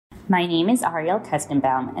My name is Ariel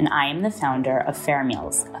Kestenbaum, and I am the founder of Fair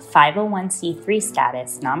Meals, a 501c3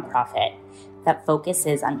 status nonprofit that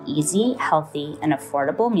focuses on easy, healthy, and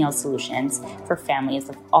affordable meal solutions for families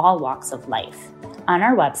of all walks of life. On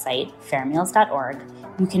our website, fairmeals.org,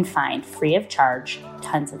 you can find, free of charge,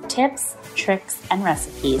 tons of tips, tricks, and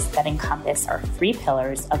recipes that encompass our 3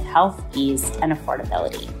 pillars of health, ease, and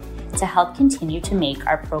affordability. To help continue to make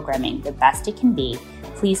our programming the best it can be,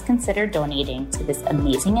 please consider donating to this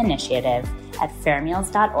amazing initiative at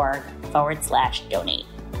fairmeals.org/donate.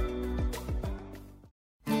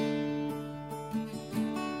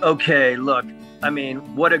 Okay, look, I mean,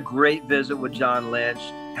 what a great visit with John Lynch,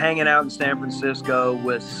 hanging out in San Francisco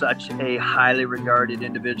with such a highly regarded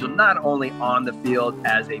individual, not only on the field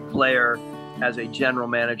as a player, as a general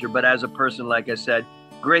manager, but as a person, like I said.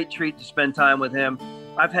 Great treat to spend time with him.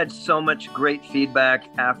 I've had so much great feedback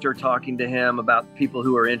after talking to him about people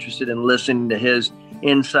who are interested in listening to his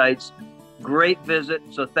insights. Great visit.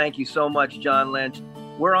 So thank you so much, John Lynch.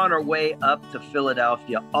 We're on our way up to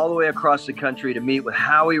Philadelphia, all the way across the country to meet with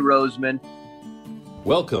Howie Roseman.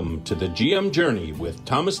 Welcome to the GM Journey with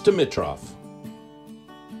Thomas Dimitrov.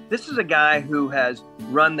 This is a guy who has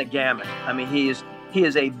run the gamut. I mean, he is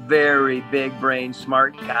a very big brain,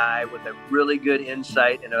 smart guy with a really good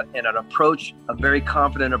insight and an approach, a very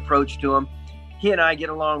confident approach to him. He and I get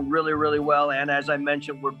along really, really well. And as I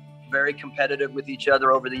mentioned, we're very competitive with each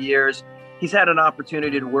other over the years. He's had an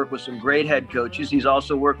opportunity to work with some great head coaches. He's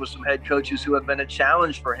also worked with some head coaches who have been a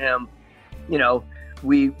challenge for him. You know,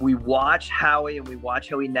 we watch Howie and we watch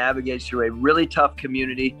how he navigates through a really tough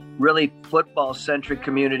community, really football-centric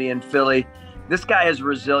community in Philly. This guy is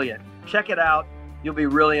resilient. Check it out. You'll be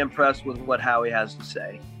really impressed with what Howie has to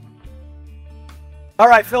say. All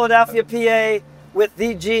right, Philadelphia, PA, with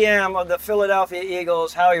the GM of the Philadelphia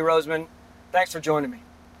Eagles, Howie Roseman. Thanks for joining me.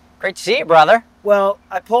 Great to see you, brother. Well,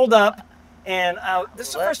 I pulled up, and this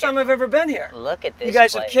is the first time I've ever been here. Look at this You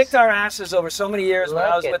guys place. have kicked our asses over so many years when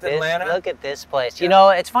I was with Atlanta. Look at this place. Yeah. You know,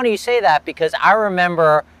 it's funny you say that because I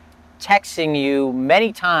remember texting you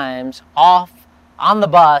many times off on the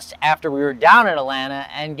bus after we were down in Atlanta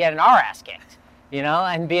and getting our ass kicked. You know,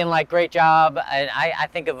 and being like, great job. And I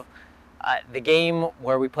think of the game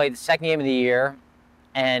where we played the second game of the year,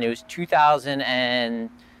 and it was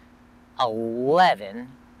 2011,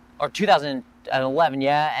 or 2011,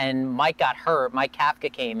 yeah, and Mike got hurt. Mike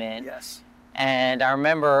Kafka came in. Yes. And I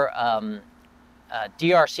remember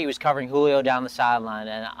DRC was covering Julio down the sideline,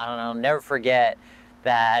 and I'll never forget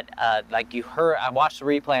that, like you heard, I watched the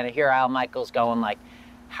replay, and I hear Al Michaels going like,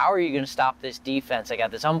 how are you going to stop this defense? I got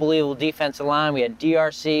this unbelievable defensive line. We had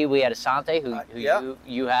DRC, we had Asante, who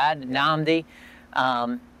you had, Nnamdi.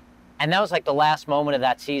 And that was like the last moment of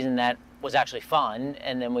that season that was actually fun.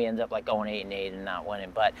 And then we ended up like going 8-8 and not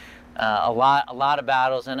winning. But a lot of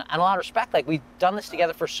battles and a lot of respect. Like we've done this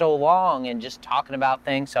together for so long and just talking about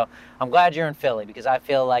things. So I'm glad you're in Philly because I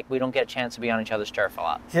feel like we don't get a chance to be on each other's turf a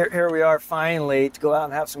lot. Here we are finally to go out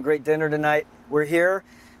and have some great dinner tonight. We're here.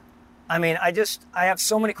 I mean, I have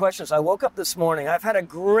so many questions. I woke up this morning. I've had a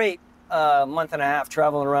great month and a half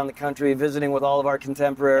traveling around the country, visiting with all of our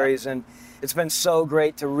contemporaries, and it's been so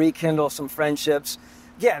great to rekindle some friendships.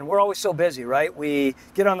 Again, we're always so busy, right? We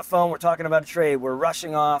get on the phone, we're talking about a trade, we're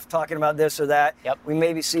rushing off, talking about this or that. Yep. We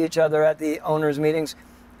maybe see each other at the owners' meetings.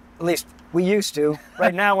 At least we used to.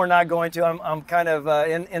 Right now we're not going to. I'm kind of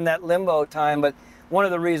in that limbo time, but one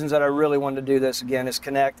of the reasons that I really wanted to do this again is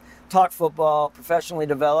connect, talk football, professionally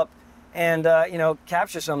develop, and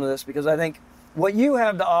capture some of this because I think what you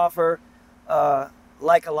have to offer,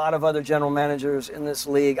 like a lot of other general managers in this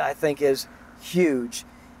league, I think is huge.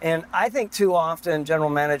 And I think too often general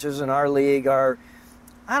managers in our league are,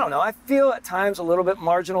 I feel at times a little bit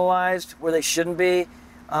marginalized where they shouldn't be.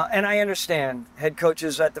 And I understand head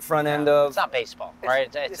coaches at the front end of... It's not baseball,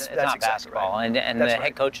 right? It's not exactly basketball. Right. And the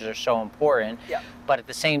head coaches are so important. Yeah. But at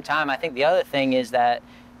the same time, I think the other thing is that,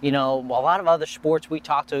 a lot of other sports, we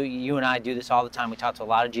talk to, you and I do this all the time, we talk to a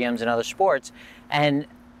lot of GMs in other sports, and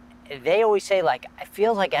they always say, like, I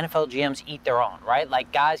feel like NFL GMs eat their own, right?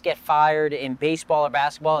 Like, guys get fired in baseball or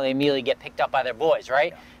basketball, and they immediately get picked up by their boys,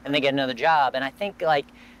 right? Yeah. And they get another job. And I think, like,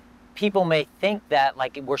 people may think that,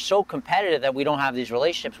 like, we're so competitive that we don't have these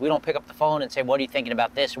relationships. We don't pick up the phone and say, what are you thinking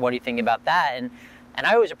about this? Or what are you thinking about that? And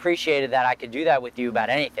I always appreciated that I could do that with you about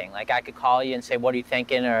anything. Like, I could call you and say, what are you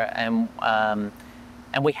thinking?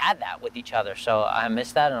 And we had that with each other. So I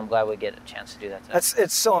miss that, and I'm glad we get a chance to do that today.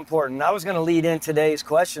 It's so important. I was going to lead in today's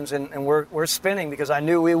questions, and we're spinning because I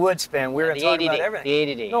knew we would spin. We were talking about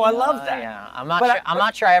everything. The ADD. No, I love that. Yeah. I'm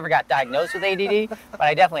not sure I ever got diagnosed with ADD, but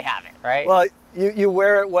I definitely have it, right? Well, you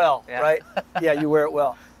wear it well, Yeah. right? Yeah, you wear it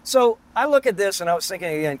well. So I look at this, and I was thinking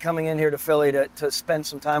again, coming in here to Philly to spend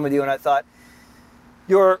some time with you, and I thought,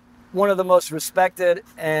 you're one of the most respected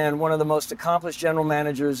and one of the most accomplished general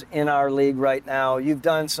managers in our league right now. You've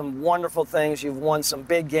done some wonderful things. You've won some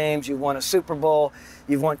big games. You've won a Super Bowl.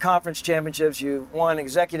 You've won conference championships. You've won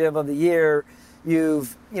Executive of the Year.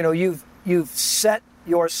 You've set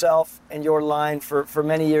yourself and your line for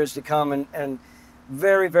many years to come, and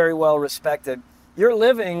very, very well respected. You're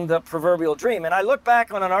living the proverbial dream. And I look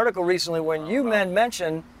back on an article recently when you made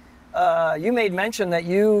mention that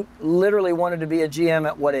you literally wanted to be a GM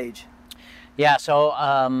at what age? Yeah,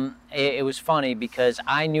 so it was funny because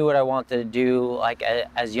I knew what I wanted to do like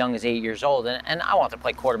as young as 8 years old, and I wanted to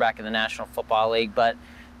play quarterback in the National Football League, but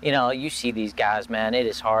you see these guys, man, it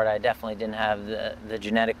is hard. I definitely didn't have the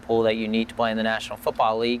genetic pool that you need to play in the National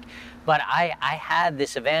Football League, but I had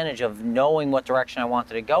this advantage of knowing what direction I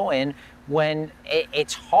wanted to go in when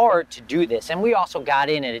it's hard to do this. And we also got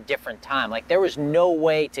in at a different time. Like, there was no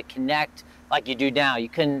way to connect like you do now. You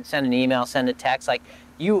couldn't send an email, send a text. Like,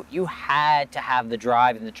 you had to have the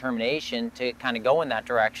drive and determination to kind of go in that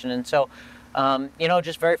direction. And so,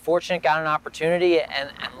 just very fortunate, got an opportunity. And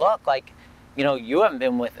look, like, you haven't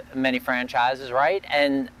been with many franchises, right?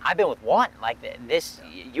 And I've been with one. Like, this,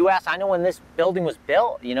 you asked, I know when this building was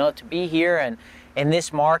built, to be here and in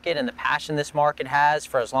this market and the passion this market has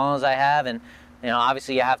for as long as I have. And,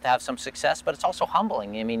 obviously you have to have some success, but it's also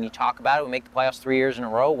humbling. I mean, you talk about it, we make the playoffs 3 years in a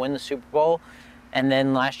row, win the Super Bowl, and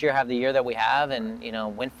then last year have the year that we have and,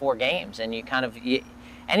 win 4 games. And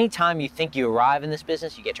anytime you think you arrive in this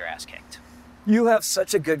business, you get your ass kicked. You have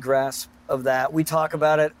such a good grasp of that. We talk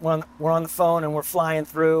about it when we're on the phone and we're flying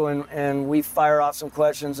through and we fire off some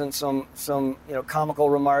questions and some comical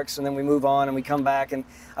remarks, and then we move on and we come back. And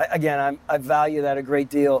I value that a great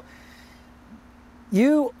deal.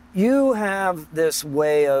 You have this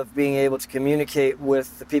way of being able to communicate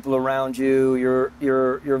with the people around you.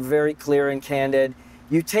 You're very clear and candid.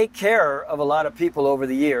 You take care of a lot of people over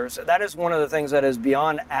the years. That is one of the things that is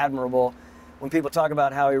beyond admirable when people talk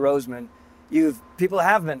about Howie Roseman. People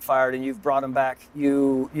have been fired and you've brought them back.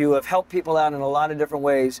 You have helped people out in a lot of different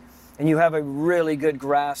ways, and you have a really good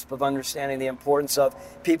grasp of understanding the importance of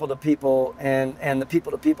people to people, and the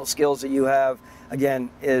people to people skills that you have, again,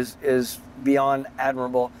 is beyond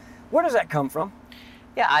admirable. Where does that come from?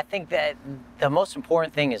 Yeah, I think that the most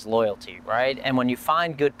important thing is loyalty, right? And when you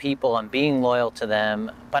find good people and being loyal to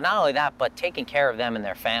them, but not only that, but taking care of them and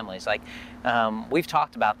their families. Like, we've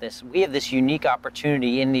talked about this. We have this unique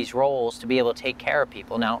opportunity in these roles to be able to take care of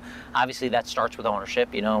people. Now, obviously that starts with ownership,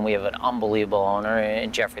 and we have an unbelievable owner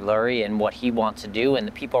in Jeffrey Lurie and what he wants to do, and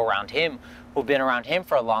the people around him who've been around him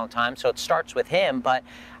for a long time. So it starts with him, but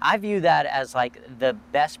I view that as like the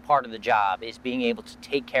best part of the job is being able to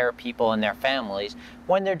take care of people and their families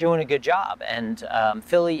when they're doing a good job. And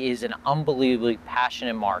Philly is an unbelievably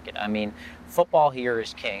passionate market. I mean, football here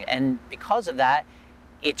is king. And because of that,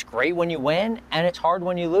 it's great when you win and it's hard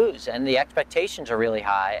when you lose. And the expectations are really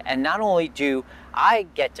high. And not only do I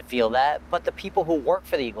get to feel that, but the people who work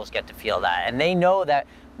for the Eagles get to feel that. And they know that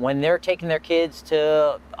when they're taking their kids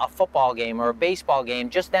to a football game or a baseball game,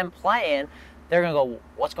 just them playing, they're going to go,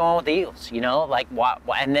 what's going on with the Eagles? Like, what?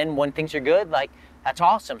 And then when things are good, like, that's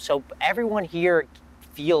awesome. So everyone here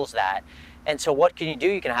feels that. And so what can you do?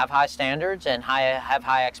 You can have high standards and have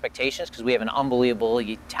high expectations because we have an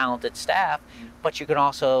unbelievably talented staff, but you can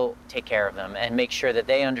also take care of them and make sure that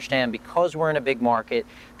they understand because we're in a big market,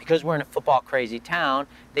 because we're in a football crazy town,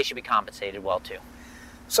 they should be compensated well too.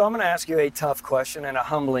 So I'm going to ask you a tough question and a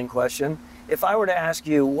humbling question. If I were to ask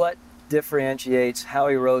you what differentiates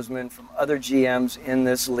Howie Roseman from other GMs in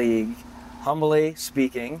this league, humbly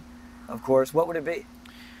speaking, of course, what would it be?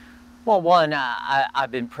 Well, one, I've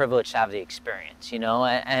been privileged to have the experience,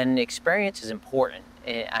 and experience is important.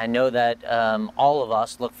 I know that all of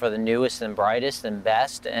us look for the newest and brightest and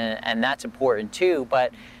best, and that's important too,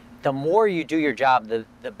 but the more you do your job, the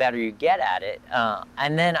better you get at it.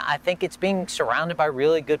 And then I think it's being surrounded by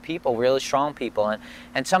really good people, really strong people.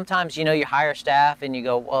 And sometimes, you hire staff and you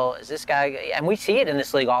go, well, is this guy, and we see it in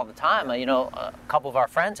this league all the time. A couple of our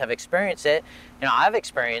friends have experienced it. I've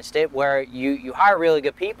experienced it where you hire really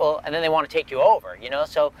good people and then they want to take you over,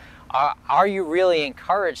 So are you really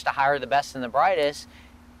encouraged to hire the best and the brightest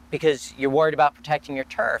because you're worried about protecting your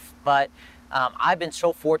turf? But I've been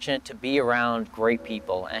so fortunate to be around great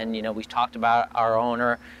people, and we've talked about our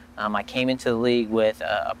owner. I came into the league with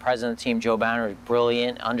a president of the team, Joe Banner, who's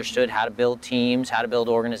brilliant, understood how to build teams, how to build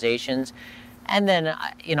organizations, and then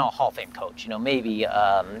a Hall of Fame coach. Maybe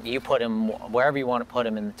you put him wherever you want to put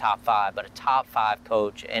him in the top 5, but a top 5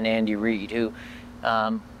 coach, and Andy Reid, who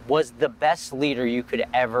was the best leader you could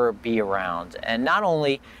ever be around. And not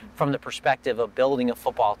only from the perspective of building a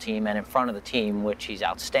football team and in front of the team, which he's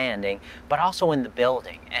outstanding, but also in the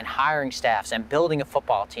building and hiring staffs and building a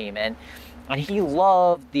football team. And he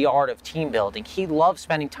loved the art of team building. He loved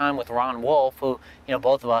spending time with Ron Wolf, who,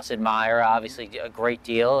 both of us admire, obviously a great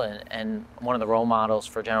deal, and one of the role models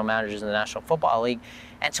for general managers in the National Football League.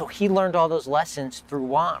 And so he learned all those lessons through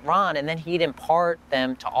Ron, and then he'd impart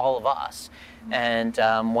them to all of us. And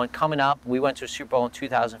when coming up, we went to a Super Bowl in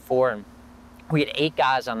 2004, and we had 8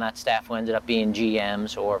 guys on that staff who ended up being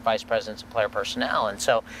GMs or vice presidents of player personnel. And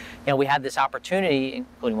so, we had this opportunity,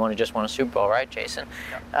 including one who just won a Super Bowl, right, Jason?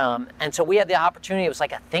 Yeah. And so we had the opportunity. It was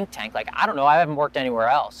like a think tank. Like, I don't know, I haven't worked anywhere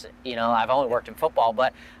else. I've only worked in football,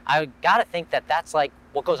 but I got to think that that's like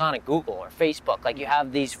what goes on at Google or Facebook. Like, you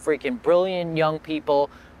have these freaking brilliant young people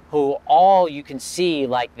who all you can see,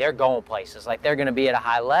 like, they're going places, like they're going to be at a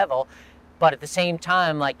high level. But at the same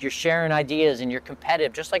time, like, you're sharing ideas and you're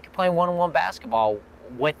competitive, just like you're playing one-on-one basketball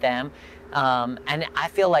with them. And I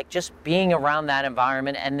feel like just being around that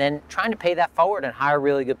environment and then trying to pay that forward and hire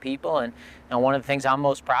really good people. And one of the things I'm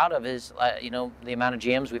most proud of is, the amount of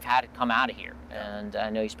GMs we've had come out of here. And I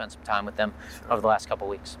know you spent some time with them over the last couple of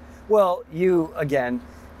weeks. Well, you've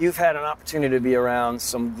had an opportunity to be around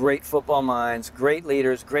some great football minds, great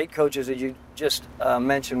leaders, great coaches, as you just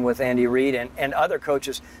mentioned with Andy Reid and other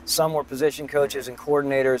coaches. Some were position coaches and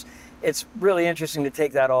coordinators. It's really interesting to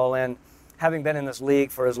take that all in, having been in this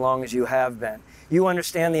league for as long as you have been. You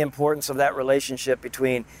understand the importance of that relationship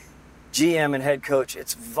between GM and head coach.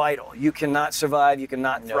 It's vital. You cannot survive, you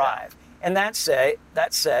cannot thrive. And that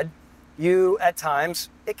said, you, at times,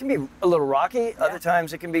 it can be a little rocky, other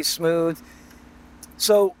times it can be smooth.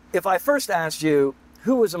 So if I first asked you,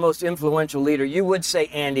 who was the most influential leader, you would say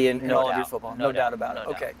Andy in all of your football. No doubt about it.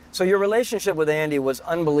 Okay. So your relationship with Andy was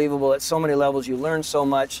unbelievable at so many levels. You learned so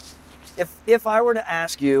much. If I were to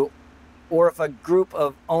ask you, or if a group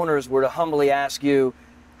of owners were to humbly ask you,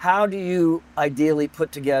 how do you ideally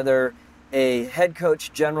put together a head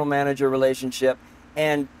coach, general manager relationship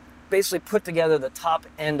and basically put together the top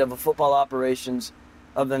end of a football operations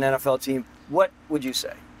of an NFL team, what would you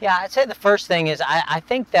say? Yeah, I'd say the first thing is I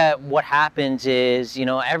think that what happens is,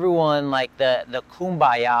 everyone, like the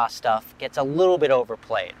kumbaya stuff gets a little bit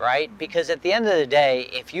overplayed, right? Because at the end of the day,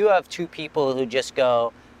 if you have two people who just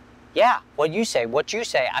go, yeah, what you say,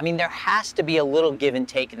 I mean, there has to be a little give and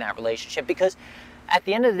take in that relationship, because at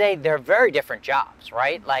the end of the day, they're very different jobs,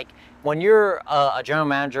 right? Like, when you're a general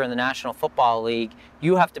manager in the National Football League,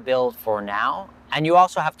 you have to build for now. And you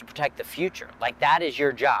also have to protect the future. Like, that is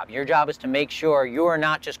your job. Your job is to make sure you are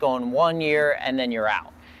not just going 1 year and then you're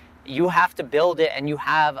out. You have to build it, and you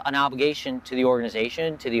have an obligation to the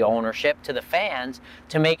organization, to the ownership, to the fans,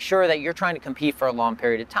 to make sure that you're trying to compete for a long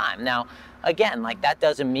period of time. Now, again, like, that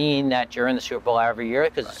doesn't mean that you're in the Super Bowl every year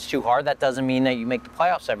because it's too hard. That doesn't mean that you make the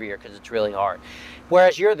playoffs every year because it's really hard.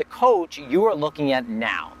 Whereas you're the coach, you are looking at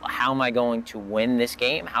now. How am I going to win this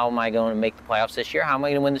game? How am I going to make the playoffs this year? How am I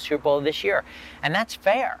going to win the Super Bowl this year? And that's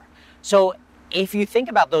fair. So if you think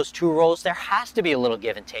about those two roles, there has to be a little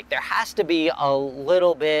give and take. There has to be a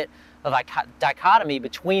little bit of a dichotomy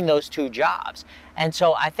between those two jobs. And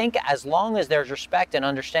so I think as long as there's respect and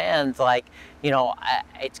understands, like,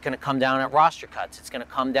 it's going to come down at roster cuts. It's going to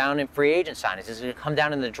come down in free agent signings. It's going to come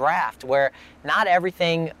down in the draft, where not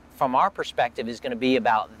everything from our perspective is going to be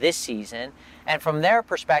about this season. And from their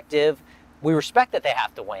perspective, we respect that they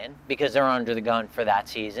have to win because they're under the gun for that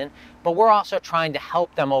season. But we're also trying to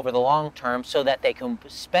help them over the long term so that they can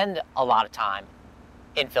spend a lot of time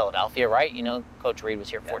in Philadelphia, right? Coach Reid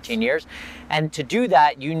was here 14 years. And to do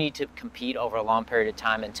that, you need to compete over a long period of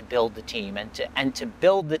time and to build the team. And to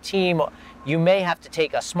build the team, you may have to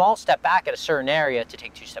take a small step back at a certain area to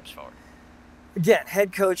take 2 steps forward. Again,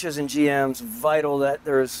 head coaches and GMs, vital that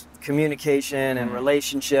there's communication and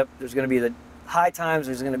relationship. There's going to be the high times,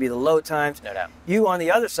 there's going to be the low times. No doubt. You, on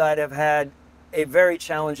the other side, have had a very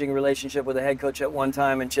challenging relationship with a head coach at one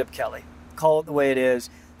time, and Chip Kelly. Call it the way it is.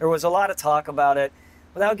 There was a lot of talk about it.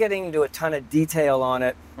 Without getting into a ton of detail on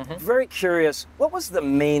it, very curious, what was the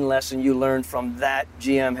main lesson you learned from that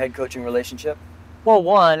GM head coaching relationship? Well,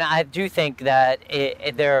 one, I do think that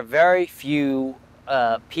there are very few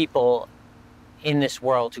people in this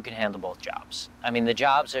world who can handle both jobs. I mean, the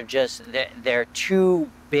jobs are just, they're too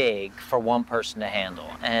big for one person to handle.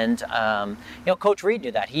 And, Coach Reid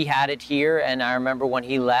knew that. He had it here, and I remember when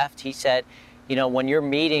he left, he said, when you're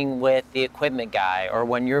meeting with the equipment guy or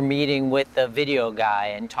when you're meeting with the video guy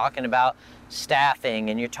and talking about staffing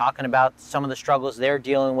and you're talking about some of the struggles they're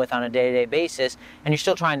dealing with on a day-to-day basis and you're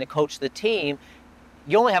still trying to coach the team,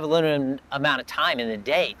 you only have a limited amount of time in the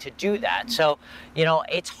day to do that. So,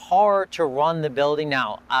 it's hard to run the building.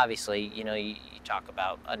 Now, obviously, you you talk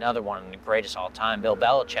about another one of the greatest all time, Bill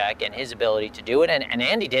Belichick, and his ability to do it. And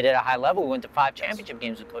Andy did it at a high level. We went to 5 championship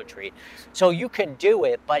games with Coach Reid. So you can do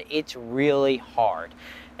it, but it's really hard.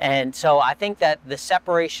 And so I think that the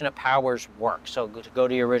separation of powers works. So to go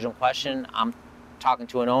to your original question, I'm talking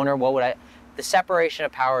to an owner. The separation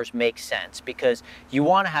of powers makes sense because you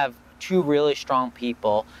want to have 2 really strong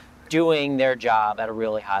people doing their job at a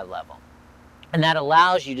really high level. And that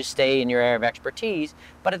allows you to stay in your area of expertise,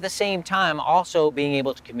 but at the same time also being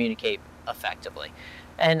able to communicate effectively.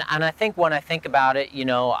 And I think when I think about it,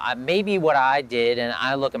 maybe what I did, and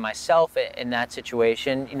I look at myself in that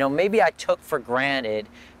situation, maybe I took for granted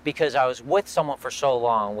because I was with someone for so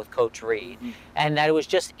long with Coach Reid, and that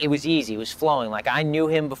it was easy, it was flowing. Like I knew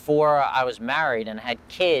him before I was married and had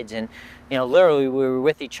kids, and literally we were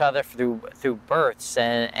with each other through births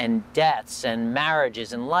and deaths and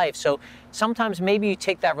marriages and life. So sometimes maybe you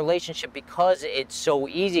take that relationship because it's so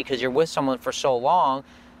easy because you're with someone for so long.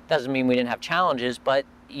 Doesn't mean we didn't have challenges, but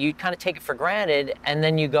you kind of take it for granted, and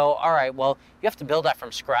then you go, all right, well, you have to build that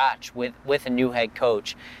from scratch with a new head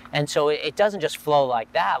coach. And so it doesn't just flow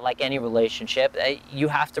like that, like any relationship. You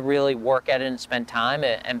have to really work at it and spend time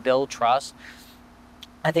and build trust.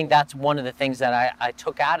 I think that's one of the things that I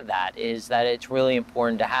took out of that, is that it's really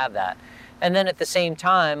important to have that. And then at the same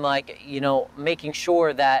time, making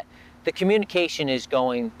sure that the communication is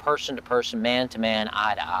going person to person, man to man,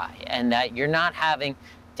 eye to eye, and that you're not having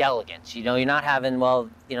delegates. You're not having,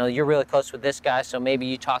 you're really close with this guy, so maybe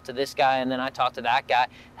you talk to this guy and then I talk to that guy.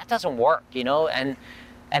 That doesn't work, and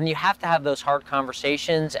you have to have those hard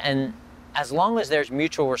conversations, and as long as there's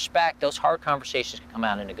mutual respect, those hard conversations can come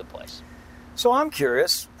out in a good place. So I'm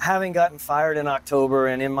curious, having gotten fired in October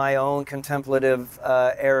and in my own contemplative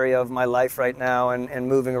area of my life right now and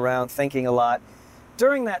moving around, thinking a lot,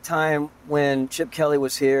 during that time when Chip Kelly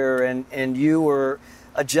was here and you were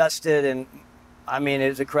adjusted and,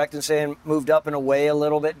 is it correct in saying moved up and away a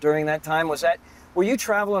little bit during that time? Were you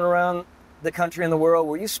traveling around the country and the world?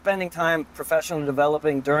 Were you spending time professionally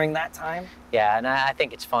developing during that time? Yeah, and I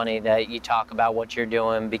think it's funny that you talk about what you're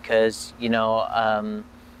doing because,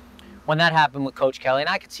 when that happened with Coach Kelly, and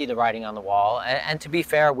I could see the writing on the wall, and to be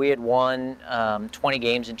fair, we had won 20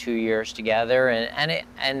 games in 2 years together,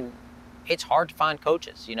 and it's hard to find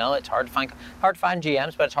coaches, it's hard to find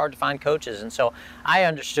GMs, but it's hard to find coaches. And so I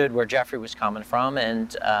understood where Jeffrey was coming from,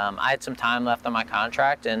 and I had some time left on my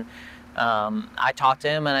contract, and I talked to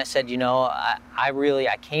him and I said,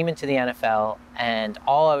 I came into the NFL and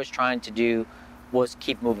all I was trying to do was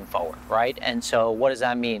keep moving forward, right? And so what does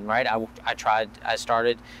that mean, right? I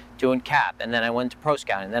started doing cap, and then I went to pro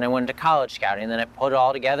scouting, and then I went to college scouting, and then I put it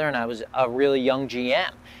all together, and I was a really young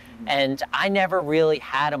GM. And I never really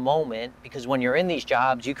had a moment, because when you're in these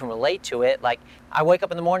jobs, you can relate to it. Like, I wake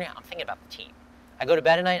up in the morning, I'm thinking about the team. I go to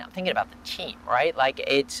bed at night, I'm thinking about the team, right? Like,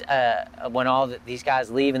 it's when these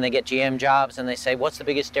guys leave and they get GM jobs and they say, what's the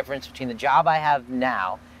biggest difference between the job I have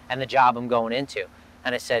now and the job I'm going into?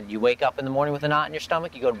 And I said, you wake up in the morning with a knot in your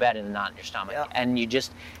stomach, you go to bed with a knot in your stomach. Yeah. And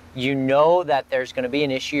you know that there's going to be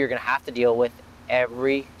an issue you're going to have to deal with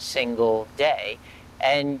every single day.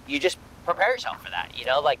 And you just prepare yourself for that,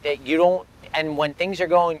 like that you don't, and when things are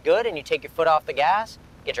going good and you take your foot off the gas,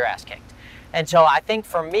 get your ass kicked. And so I think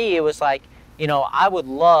for me, it was like, I would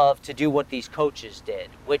love to do what these coaches did,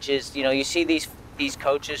 which is, you see these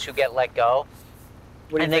coaches who get let go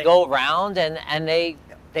and they go around and they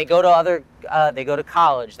go to they go to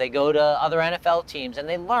college, they go to other NFL teams and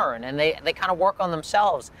they learn and they kind of work on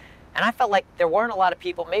themselves. And I felt like there weren't a lot of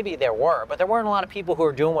people, maybe there were, but there weren't a lot of people who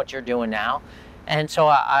are doing what you're doing now. And so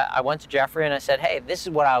I went to Jeffrey and I said, hey, this is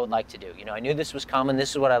what I would like to do. I knew this was coming.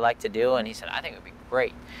 This is what I'd like to do. And he said, I think it would be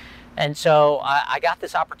great. And so I got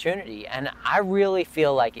this opportunity. And I really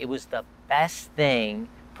feel like it was the best thing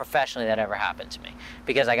professionally that ever happened to me.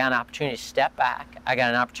 Because I got an opportunity to step back. I got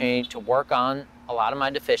an opportunity to work on a lot of my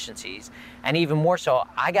deficiencies. And even more so,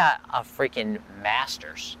 I got a freaking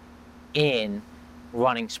master's in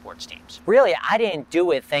running sports teams. Really, I didn't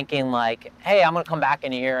do it thinking like, hey, I'm going to come back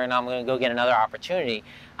in here and I'm going to go get another opportunity.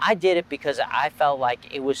 I did it because I felt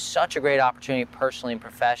like it was such a great opportunity personally and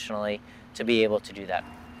professionally to be able to do that.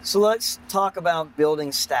 So let's talk about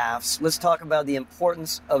building staffs. Let's talk about the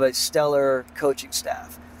importance of a stellar coaching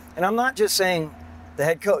staff. And I'm not just saying the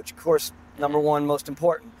head coach, of course, number one, most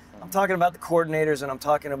important. I'm talking about the coordinators and I'm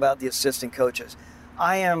talking about the assistant coaches.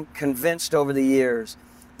 I am convinced over the years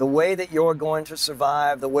the way that you're going to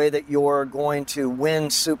survive, the way that you're going to win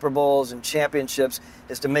Super Bowls and championships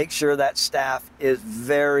is to make sure that staff is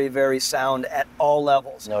very, very sound at all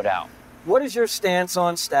levels. No doubt. What is your stance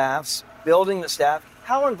on staffs, building the staff?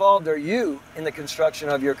 How involved are you in the construction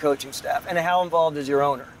of your coaching staff? And how involved is your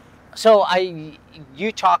owner? So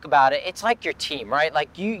you talk about it. It's like your team, right? Like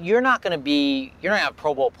you're not going to have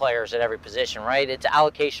Pro Bowl players at every position, right? It's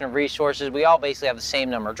allocation of resources. We all basically have the same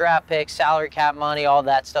number of draft picks, salary cap money, all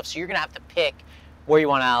that stuff. So you're going to have to pick where you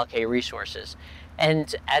want to allocate resources.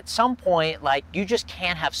 And at some point, like, you just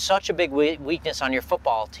can't have such a big weakness on your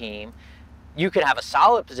football team. You could have a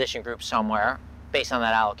solid position group somewhere based on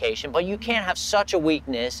that allocation, but you can't have such a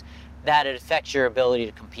weakness that it affects your ability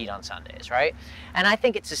to compete on Sundays, right? And I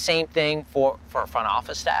think it's the same thing for a front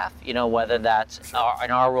office staff, whether that's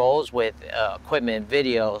in our roles with equipment,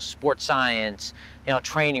 video, sports science,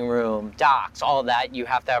 training room, docs, all that. You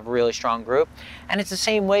have to have a really strong group. And it's the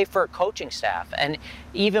same way for coaching staff. And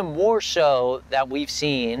even more so that we've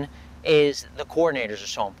seen is the coordinators are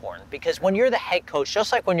so important, because when you're the head coach,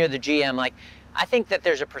 just like when you're the GM, like, I think that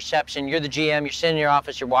there's a perception, you're the GM, you're sitting in your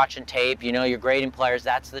office, you're watching tape, you're grading players,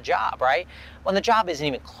 that's the job, right? Well, the job isn't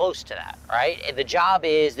even close to that, right? The job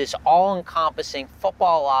is this all-encompassing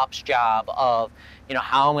football ops job of,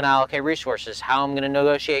 how I'm going to allocate resources, how I'm going to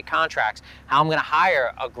negotiate contracts, how I'm going to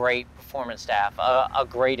hire a great performance staff, a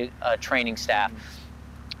great training staff,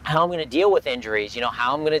 how I'm going to deal with injuries,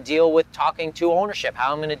 how I'm going to deal with talking to ownership,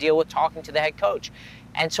 how I'm going to deal with talking to the head coach.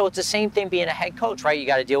 And so it's the same thing being a head coach, right? You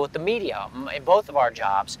got to deal with the media in both of our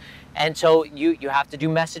jobs. And so you have to do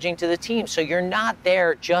messaging to the team. So you're not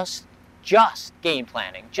there just game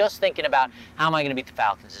planning, just thinking about how am I going to beat the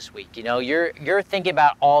Falcons this week. You're thinking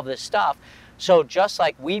about all this stuff. So just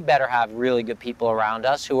like we better have really good people around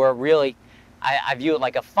us who are really, I view it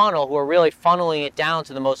like a funnel, who are really funneling it down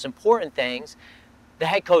to the most important things, the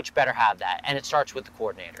head coach better have that. And it starts with the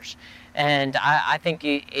coordinators. And I think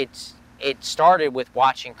it started with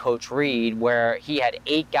watching Coach Reed, where he had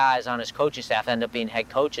 8 guys on his coaching staff end up being head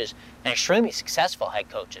coaches, and extremely successful head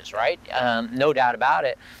coaches, right? No doubt about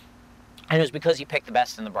it. And it was because he picked the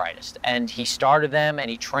best and the brightest. And he started them, and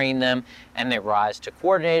he trained them, and they rise to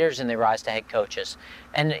coordinators, and they rise to head coaches.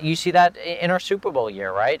 And you see that in our Super Bowl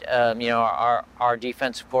year, right? Our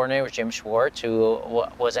defensive coordinator was Jim Schwartz, who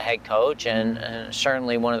was a head coach, and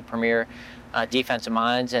certainly one of the premier defensive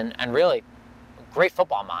minds, and really great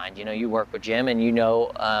football mind. You work with Jim, and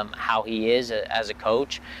how he is as a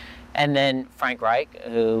coach. And then Frank Reich,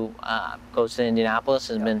 who goes to Indianapolis,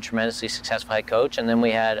 has been a tremendously successful head coach. And then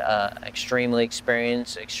we had extremely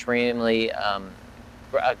experienced, a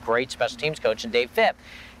great special teams coach in Dave Phipp.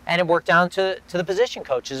 And it worked down to the position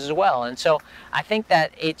coaches as well. And so I think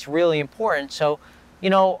that it's really important. So,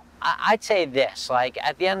 I'd say this, like,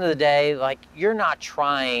 at the end of the day, like, you're not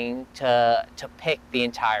trying to pick the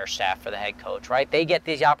entire staff for the head coach, right? They get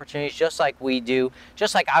these opportunities just like we do.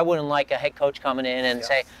 Just like I wouldn't like a head coach coming in and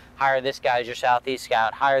say, hire this guy as your Southeast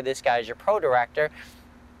scout, hire this guy as your pro director.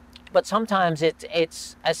 But sometimes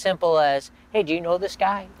it's as simple as, hey, do you know this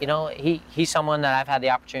guy? He's someone that I've had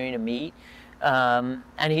the opportunity to meet, and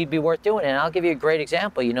he'd be worth doing it. And I'll give you a great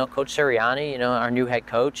example. Coach Sirianni, our new head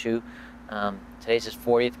coach, who today's his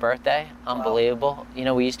 40th birthday. Unbelievable.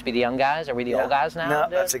 Wow. We used to be the young guys. Are we the old guys now? No,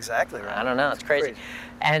 that's exactly right. I don't know. It's crazy.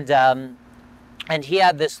 And he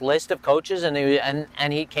had this list of coaches,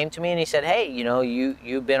 and he came to me and he said, hey,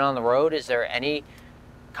 you've been on the road. Is there any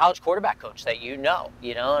college quarterback coach that you know?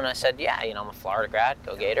 And I said, yeah, I'm a Florida grad,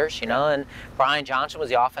 go Gators, and Brian Johnson was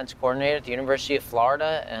the offensive coordinator at the University of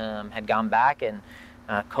Florida, had gone back and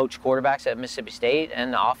coached quarterbacks at Mississippi State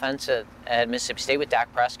and the offense at Mississippi State with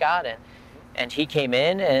Dak Prescott. And he came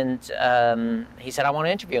in and he said, I want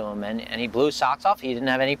to interview him. And he blew his socks off. He didn't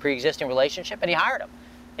have any pre-existing relationship, and he hired him.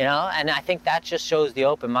 And I think that just shows the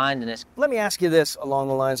open-mindedness. Let me ask you this along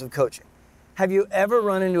the lines of coaching. Have you ever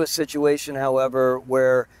run into a situation, however,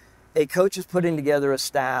 where a coach is putting together a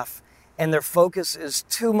staff and their focus is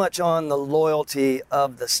too much on the loyalty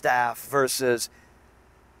of the staff versus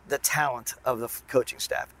the talent of the coaching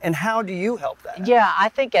staff? And how do you help that? Yeah, I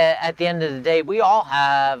think at the end of the day, we all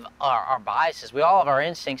have our biases. We all have our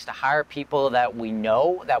instincts to hire people that we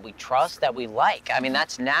know, that we trust, that we like. I mean,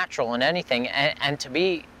 that's natural in anything. And to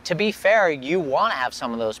be fair, you want to have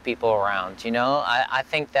some of those people around. I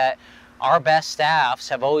think that our best staffs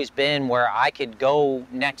have always been where I could go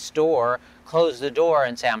next door, close the door,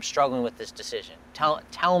 and say, I'm struggling with this decision.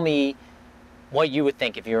 Tell me what you would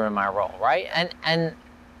think if you were in my role, right?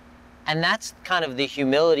 And that's kind of the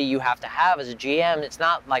humility you have to have as a GM. It's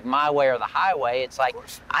not like my way or the highway. It's like,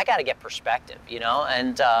 I got to get perspective,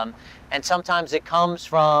 and sometimes it comes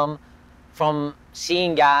from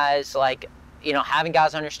seeing guys like, having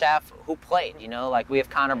guys on your staff who played, like we have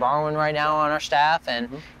Connor Barwin right now on our staff, and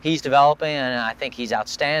he's developing, and I think he's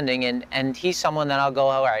outstanding. And he's someone that I'll go,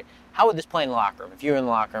 all right, how would this play in the locker room? If you're in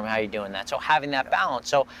the locker room, how are you doing that? So having that balance.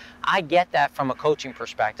 So I get that from a coaching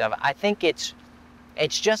perspective. I think it's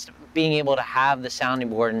just being able to have the sounding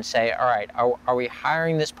board and say, all right, are we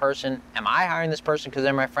hiring this person? Am I hiring this person because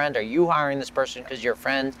they're my friend? Are you hiring this person because you're a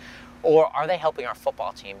friend? Or are they helping our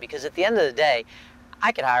football team? Because at the end of the day,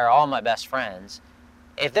 I could hire all my best friends.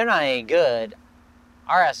 If they're not any good,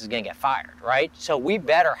 our ass is going to get fired, right? So we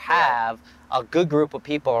better have a good group of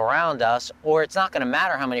people around us, or it's not going to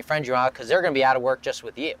matter how many friends you have because they're going to be out of work just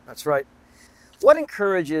with you. That's right. What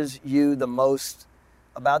encourages you the most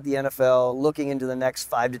about the NFL looking into the next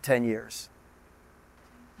 5 to 10 years?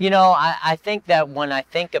 You know, I think that when I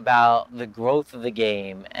think about the growth of the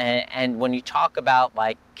game and when you talk about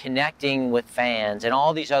like connecting with fans and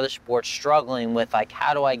all these other sports struggling with like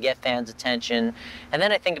how do I get fans' attention, and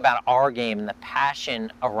then I think about our game and the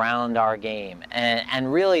passion around our game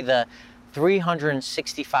and really the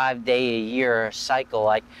 365-day-a-year cycle.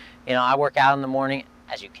 Like, you know, I work out in the morning,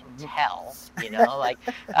 as you can tell, you know, like,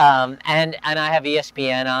 and I have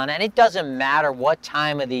ESPN on, and it doesn't matter what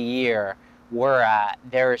time of the year we're at,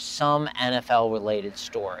 there is some NFL-related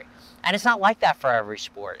story. And it's not like that for every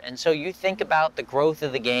sport. And so you think about the growth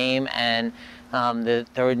of the game and there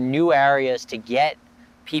are new areas to get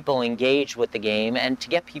people engaged with the game and to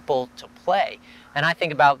get people to play. And I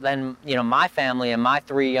think about then, you know, my family and my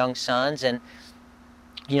 3 young sons and,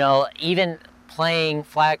 you know, even playing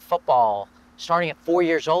flag football. Starting at 4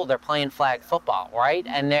 years old, they're playing flag football, right?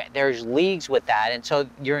 And there's leagues with that. And so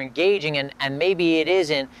you're engaging, and maybe it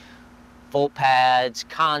isn't full pads,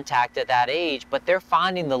 contact at that age, but they're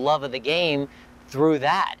finding the love of the game through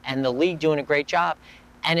that, and the league doing a great job,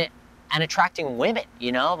 and attracting women,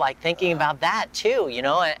 you know, like thinking about that too, you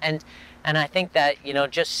know, and I think that, you know,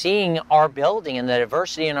 just seeing our building and the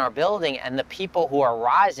diversity in our building and the people who are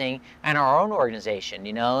rising and our own organization,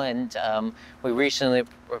 you know, and we recently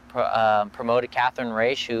promoted Catherine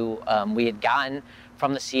Raish, who we had gotten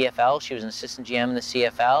from the CFL. She was an assistant GM in the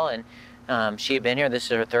CFL, and she had been here. This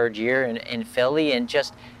is her 3rd year in Philly, and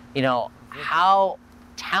just, you know, how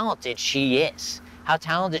talented she is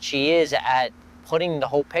at putting the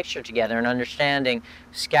whole picture together and understanding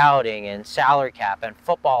scouting and salary cap and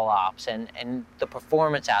football ops and the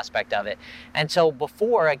performance aspect of it. And so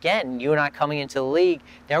before, again, you and I coming into the league,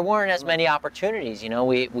 there weren't as many opportunities. You know,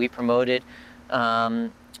 we promoted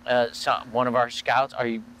one of our scouts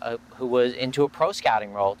who was into a pro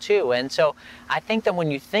scouting role too. And so I think that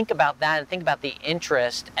when you think about that and think about the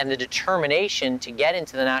interest and the determination to get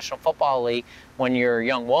into the National Football League when you're a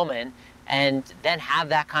young woman, and then have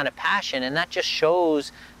that kind of passion, and that just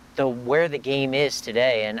shows where the game is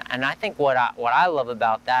today. And I think what I love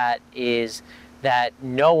about that is that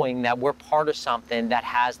knowing that we're part of something that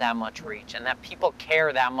has that much reach and that people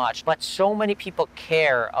care that much. But so many people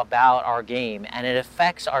care about our game, and it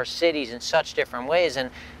affects our cities in such different ways.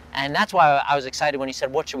 And that's why I was excited when you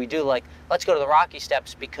said, what should we do? Like, let's go to the Rocky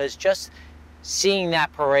Steps, because just seeing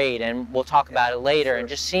that parade, and we'll talk about it later, and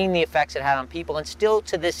just seeing the effects it had on people, and still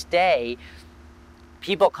to this day,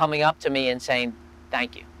 people coming up to me and saying,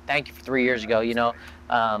 thank you for 3 years ago, you know,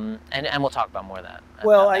 and we'll talk about more of that.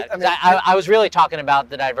 Well, I was really talking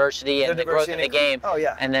about the diversity and the growth of the game. Oh,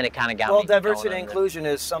 yeah. And then it kind of got me. Well, diversity and inclusion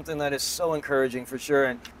is something that is so encouraging for sure.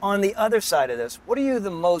 And on the other side of this, what are you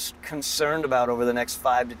the most concerned about over the next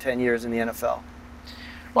 5 to 10 years in the NFL?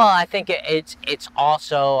 Well, I think it's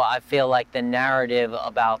also, I feel like the narrative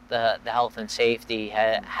about the health and safety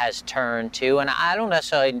has turned to, and I don't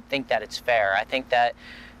necessarily think that it's fair. I think that,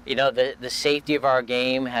 you know, the safety of our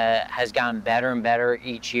game has gotten better and better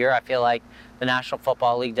each year. I feel like the National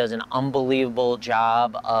Football League does an unbelievable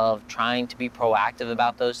job of trying to be proactive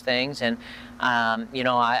about those things. And, you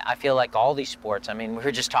know, I feel like all these sports, I mean, we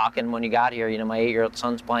were just talking when you got here, you know, my 8-year-old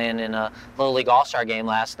son's playing in a Little League All-Star game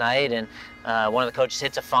last night, and one of the coaches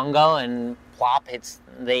hits a fungo and plop, hits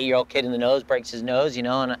the 8-year-old kid in the nose, breaks his nose, you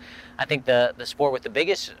know. And I think the sport with the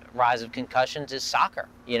biggest rise of concussions is soccer,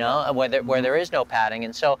 you know, where there is no padding.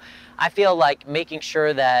 And so I feel like making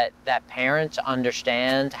sure that parents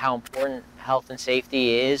understand how important health and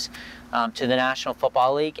safety is to the National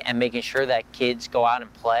Football League, and making sure that kids go out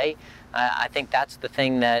and play. I think that's the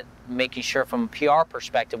thing, that making sure from a PR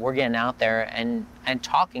perspective we're getting out there and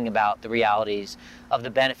talking about the realities of the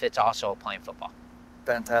benefits also of playing football.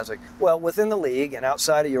 Fantastic. Well, within the league and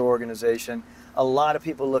outside of your organization, a lot of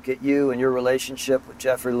people look at you and your relationship with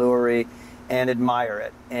Jeffrey Lurie and admire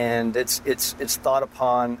it. And it's thought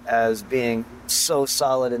upon as being so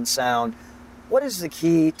solid and sound. What is the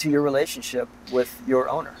key to your relationship with your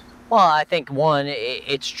owner? Well, I think one,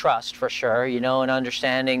 it's trust for sure, you know, and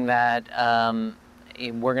understanding that,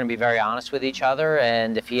 we're going to be very honest with each other,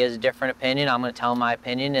 and if he has a different opinion, I'm going to tell him my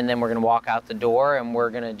opinion, and then we're going to walk out the door and we're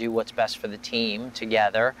going to do what's best for the team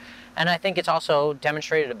together. And I think it's also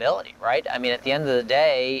demonstrated ability, right? I mean, at the end of the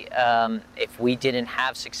day, if we didn't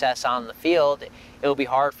have success on the field, it would be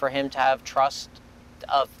hard for him to have trust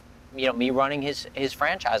of, me running his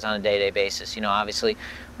franchise on a day-to-day basis. Obviously,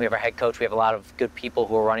 we have our head coach, we have a lot of good people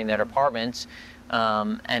who are running their departments,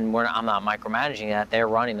 and I'm not micromanaging that, they're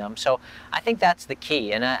running them. So I think that's the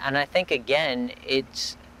key. And I think, again,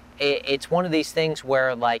 it's one of these things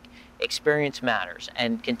where, like, experience matters,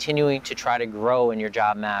 and continuing to try to grow in your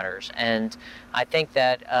job matters. And I think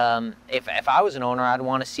that if I was an owner, I'd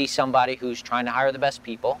want to see somebody who's trying to hire the best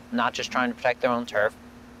people, not just trying to protect their own turf,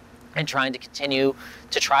 and trying to continue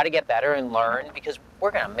to try to get better and learn, because we're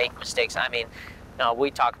going to make mistakes. I mean,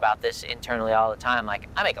 we talk about this internally all the time. Like,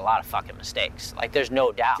 I make a lot of fucking mistakes. Like, there's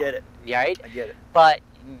no doubt. Get it. Right? I get it. But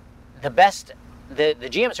the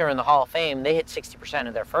GMs who are in the Hall of Fame, they hit 60%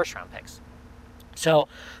 of their first round picks. So,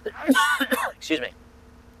 excuse me.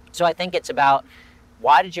 So I think it's about,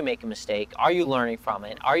 why did you make a mistake? Are you learning from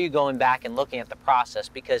it? Are you going back and looking at the process?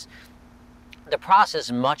 Because the process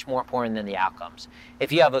is much more important than the outcomes.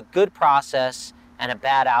 If you have a good process and a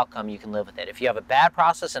bad outcome, you can live with it. If you have a bad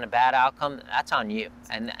process and a bad outcome, that's on you.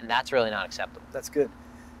 And that's really not acceptable. That's good.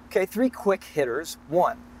 Okay, 3 quick hitters.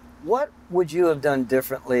 1, what would you have done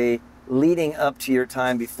differently leading up to your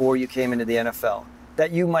time before you came into the NFL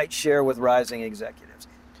that you might share with rising executives?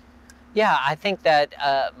 Yeah, I think that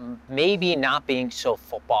maybe not being so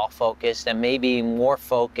football focused, and maybe more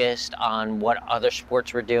focused on what other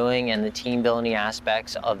sports were doing and the team building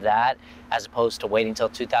aspects of that, as opposed to waiting till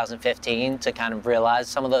 2015 to kind of realize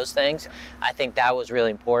some of those things. I think that was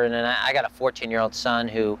really important. And I got a 14-year-old son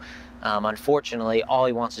who, unfortunately, all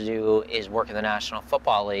he wants to do is work in the National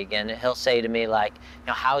Football League. And he'll say to me, like,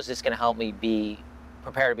 how is this going to help me be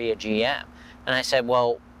prepared to be a GM? And I said,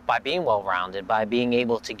 well, by being well-rounded, by being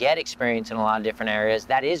able to get experience in a lot of different areas,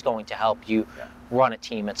 that is going to help you run a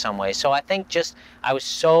team in some way. So I think I was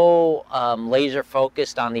so laser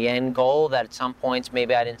focused on the end goal that at some points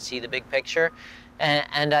maybe I didn't see the big picture.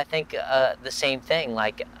 And I think the same thing,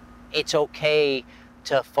 like, it's okay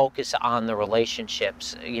to focus on the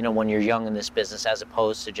relationships, when you're young in this business, as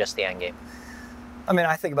opposed to just the end game. I mean,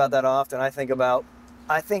 I think about that often. I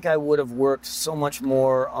think I would have worked so much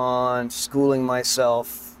more on schooling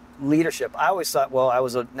myself leadership. I always thought, well, I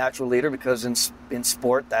was a natural leader because in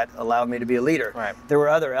sport that allowed me to be a leader. Right. There were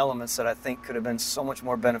other elements that I think could have been so much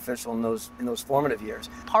more beneficial in those formative years.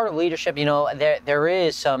 Part of leadership, there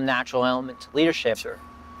is some natural element to leadership. Sure.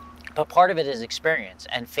 But part of it is experience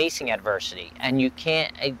and facing adversity. And you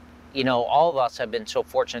can't, all of us have been so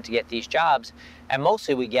fortunate to get these jobs, and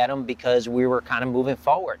mostly we get them because we were kind of moving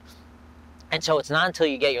forward. And so it's not until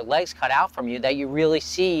you get your legs cut out from you that you really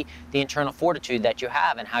see the internal fortitude that you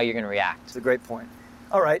have and how you're going to react. That's a great point.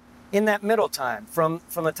 All right. In that middle time, from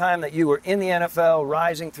the time that you were in the NFL,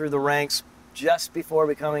 rising through the ranks just before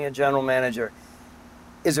becoming a general manager,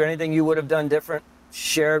 is there anything you would have done different,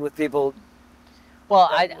 shared with people? Well,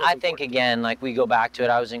 I think, again, like we go back to it,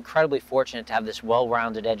 I was incredibly fortunate to have this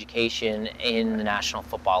well-rounded education in the National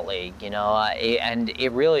Football League, and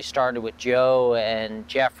it really started with Joe and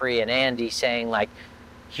Jeffrey and Andy saying, like,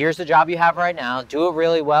 here's the job you have right now, do it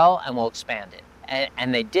really well, and we'll expand it.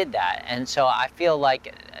 And they did that. And so I feel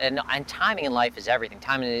like, and timing in life is everything.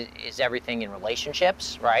 Timing is everything in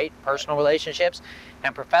relationships, right? Personal relationships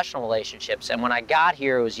and professional relationships. And when I got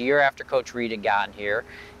here, it was a year after Coach Reed had gotten here.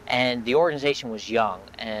 And the organization was young,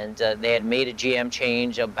 and they had made a GM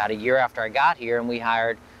change about a year after I got here, and we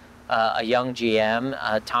hired a young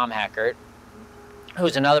GM, Tom Heckert, who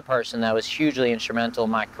was another person that was hugely instrumental in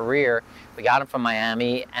my career. We got him from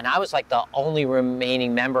Miami, and I was like the only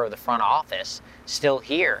remaining member of the front office still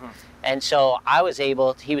here. And so I was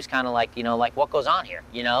able to, he was kind of like, like, what goes on here,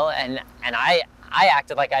 and I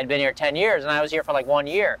acted like I'd been here 10 years, and I was here for like 1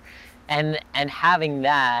 year. And having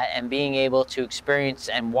that and being able to experience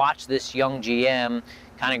and watch this young GM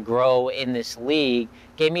kind of grow in this league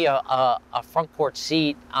gave me a front court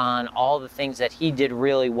seat on all the things that he did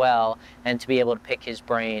really well, and to be able to pick his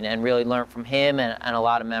brain and really learn from him and a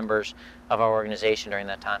lot of members of our organization during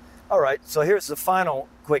that time. All right, so here's the final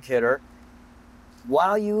quick hitter.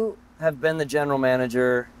 While you have been the general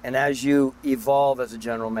manager, and as you evolve as a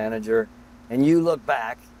general manager, and you look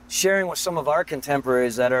back, sharing with some of our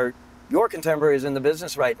contemporaries that are your contemporaries in the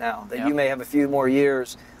business right now, that you may have a few more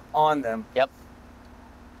years on them. Yep.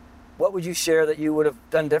 What would you share that you would have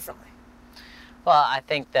done differently? Well, I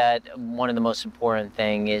think that one of the most important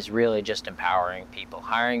thing is really just empowering people,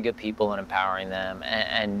 hiring good people and empowering them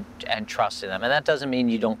and trusting them. And that doesn't mean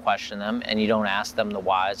you don't question them and you don't ask them the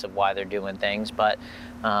whys of why they're doing things. But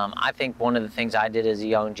I think one of the things I did as a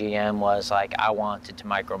young GM was like I wanted to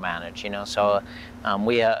micromanage, you know. So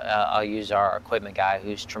I'll use our equipment guy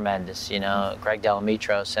who's tremendous, you know, Greg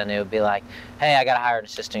Delamitros, and it would be like, hey, I got to hire an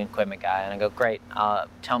assistant equipment guy. And I go, great,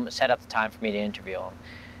 set up the time for me to interview him.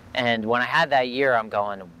 And when I had that year, I'm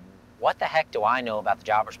going, what the heck do I know about the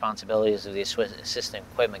job responsibilities of the assistant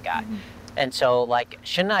equipment guy? Mm-hmm. And so, like,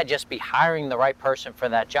 shouldn't I just be hiring the right person for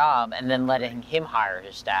that job and then letting him hire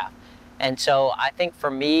his staff? And so I think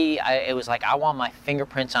for me, it was like I want my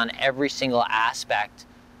fingerprints on every single aspect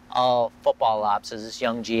of football ops as this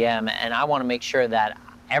young GM, and I want to make sure that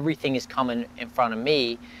everything is coming in front of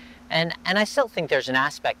me. And I still think there's an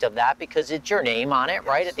aspect of that because it's your name on it,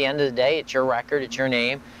 right? At the end of the day, it's your record, it's your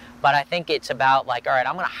name. But I think it's about like, all right,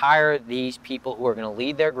 I'm going to hire these people who are going to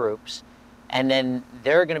lead their groups, and then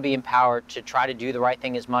they're going to be empowered to try to do the right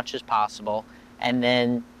thing as much as possible, and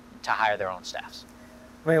then to hire their own staffs.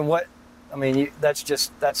 That's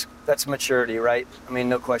maturity, right? I mean,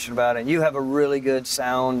 no question about it. You have a really good,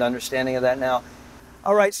 sound understanding of that now.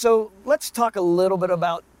 All right, so let's talk a little bit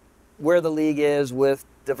about where the league is with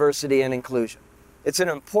diversity and inclusion. It's an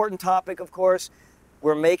important topic, of course.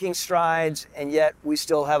 We're making strides, and yet we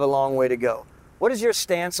still have a long way to go. What is your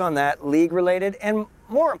stance on that, league-related, and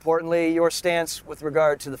more importantly, your stance with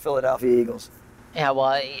regard to the Philadelphia Eagles? Yeah,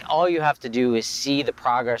 well, all you have to do is see the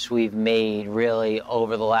progress we've made really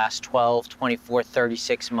over the last 12, 24,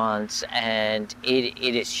 36 months, and it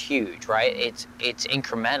is huge, right? It's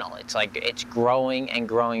incremental. It's like it's growing and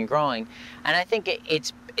growing and growing. And I think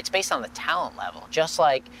it's based on the talent level. Just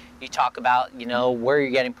like you talk about, you know, where you're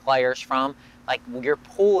getting players from, like your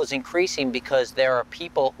pool is increasing because there are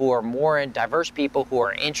people who are more diverse people who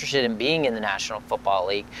are interested in being in the National Football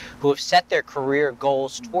League, who have set their career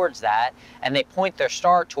goals towards that, and they point their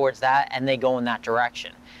star towards that, and they go in that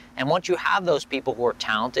direction. And once you have those people who are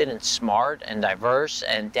talented and smart and diverse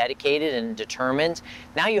and dedicated and determined,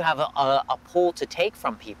 now you have a pool to take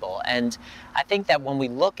from people. And I think that when we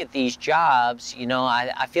look at these jobs, you know,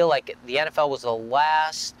 I feel like the NFL was the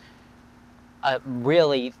last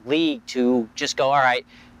really league to just go, all right,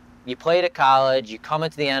 you played at college, you come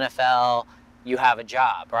into the NFL, you have a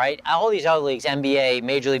job, right? All these other leagues, NBA,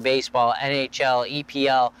 Major League Baseball, NHL,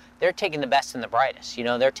 EPL, they're taking the best and the brightest. You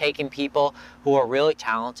know, they're taking people who are really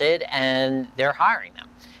talented and they're hiring them.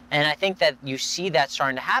 And I think that you see that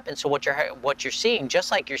starting to happen. So what you're seeing,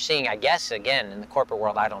 just like you're seeing, I guess, again, in the corporate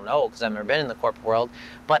world, I don't know because I've never been in the corporate world,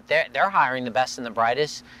 but they're hiring the best and the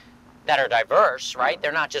brightest that are diverse, right?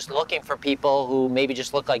 They're not just looking for people who maybe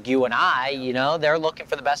just look like you and I, you know, they're looking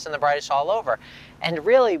for the best and the brightest all over. And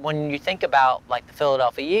really, when you think about like the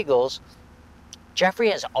Philadelphia Eagles, Jeffrey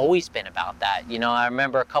has always been about that. You know, I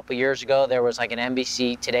remember a couple years ago, there was like an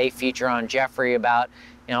NBC Today feature on Jeffrey about,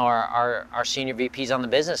 you know, our senior VPs on the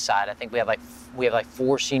business side. I think we have like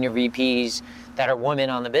 4 senior VPs that are women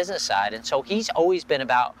on the business side. And so he's always been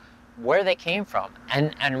about where they came from.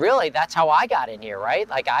 And really, that's how I got in here, right?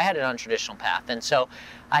 Like I had an untraditional path. And so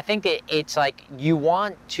I think it's like you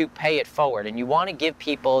want to pay it forward and you want to give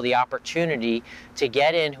people the opportunity to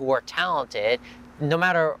get in who are talented, no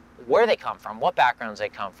matter where they come from, what backgrounds they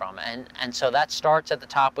come from. And so that starts at the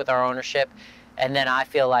top with our ownership. And then I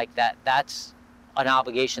feel like that's an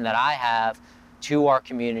obligation that I have to our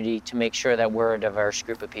community to make sure that we're a diverse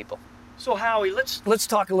group of people. So Howie, let's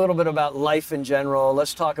talk a little bit about life in general.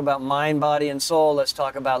 Let's talk about mind, body, and soul. Let's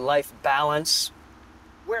talk about life balance.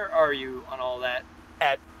 Where are you on all that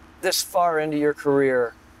at this far into your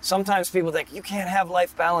career? Sometimes people think you can't have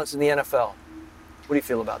life balance in the NFL. What do you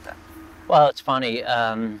feel about that? Well, it's funny.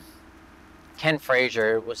 Ken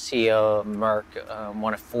Frazier was CEO of Merck,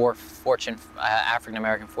 one of 4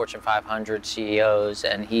 African-American Fortune 500 CEOs,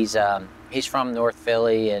 and he's from North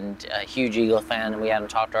Philly and a huge Eagle fan, and we had him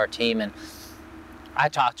talk to our team, and I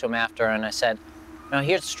talked to him after, and I said, you know,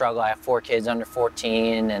 here's the struggle. I have 4 kids under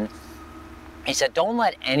 14, and he said, don't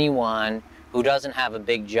let anyone who doesn't have a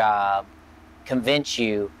big job convince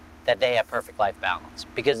you that they have perfect life balance,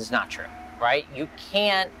 because it's not true, right? You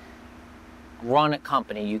can't run a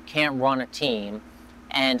company, you can't run a team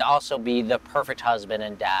and also be the perfect husband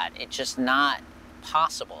and dad. It's just not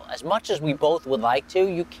possible. As much as we both would like to,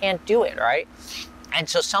 you can't do it, right? And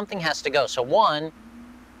so something has to go. So one,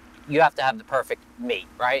 you have to have the perfect mate,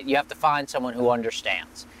 right? You have to find someone who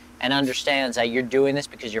understands that you're doing this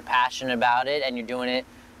because you're passionate about it and you're doing it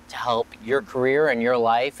to help your career and your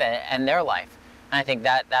life and their life. And I think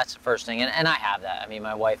that's the first thing. And I have that. I mean,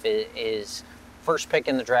 my wife is first pick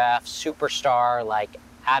in the draft, superstar, like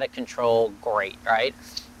out of control, great, right?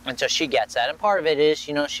 And so she gets that. And part of it is,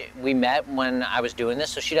 you know, we met when I was doing this,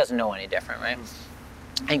 so she doesn't know any different, right?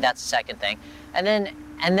 I think that's the second thing. And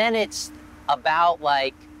then it's about,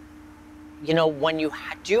 like, you know, when you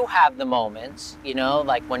do have the moments, you know,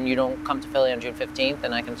 like when you don't come to Philly on June 15th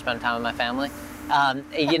and I can spend time with my family,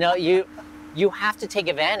 you know, you have to take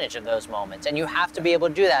advantage of those moments, and you have to be able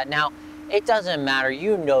to do that. Now, it doesn't matter,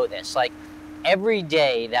 you know this, like every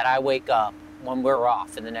day that I wake up when we're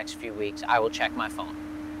off in the next few weeks, I will check my phone.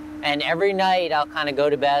 And every night I'll kind of go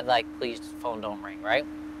to bed like, please, phone don't ring, right?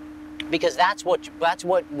 Because that's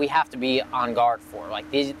what we have to be on guard for. Like,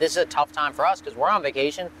 this is a tough time for us because we're on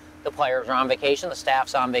vacation, the players are on vacation, the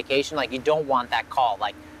staff's on vacation. Like, you don't want that call.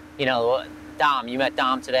 Like, you know, Dom, you met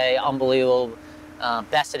Dom today, unbelievable,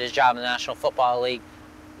 best at his job in the National Football League.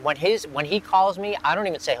 When he calls me, I don't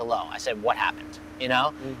even say hello. I said, what happened? You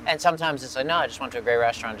know? Mm-hmm. And sometimes it's like, no, I just went to a great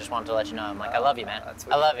restaurant, just wanted to let you know. I'm like, I love you, man.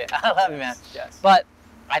 I love you. I love you, man. Yes. But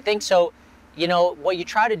I think so, you know, what you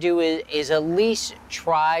try to do is at least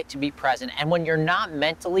try to be present. And when you're not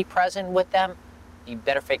mentally present with them, you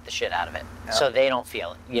better fake the shit out of it so they don't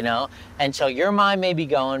feel it, you know? And so your mind may be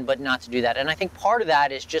going, but not to do that. And I think part of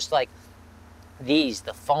that is just like the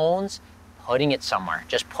phones, putting it somewhere,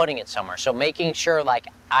 just putting it somewhere. So making sure, like,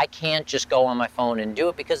 I can't just go on my phone and do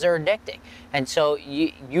it because they're addicting. And so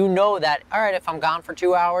you know that, all right, if I'm gone for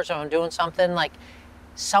 2 hours or I'm doing something, like,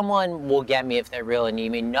 someone will get me if they really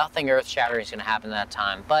need me. Nothing earth-shattering is going to happen at that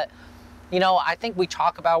time. But, you know, I think we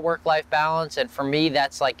talk about work-life balance, and for me,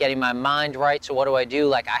 that's like getting my mind right. So what do I do?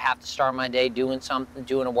 Like, I have to start my day doing something,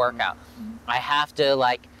 doing a workout. I have to,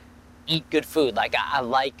 like, eat good food. Like, I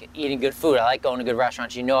like eating good food. I like going to good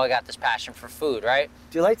restaurants. You know, I got this passion for food, right?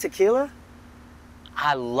 Do you like tequila?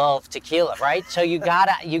 I love tequila, right? So you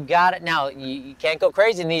gotta, now you can't go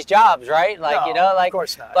crazy in these jobs, right? Like, no, you know, like, of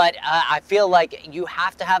course not. But I feel like you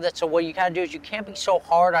have to have that. So what you gotta do is you can't be so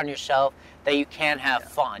hard on yourself that you can't have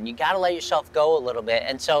fun. You gotta let yourself go a little bit.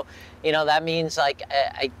 And so, you know, that means, like,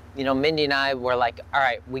 you know, Mindy and I were like, all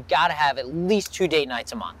right, we gotta have at least 2 date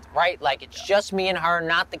nights a month, right? Like, it's just me and her,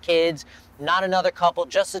 not the kids, not another couple,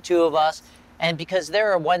 just the two of us. And because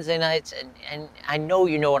there are Wednesday nights, and I know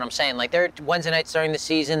you know what I'm saying, like, there are Wednesday nights during the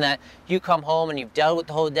season that you come home and you've dealt with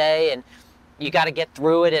the whole day and you got to get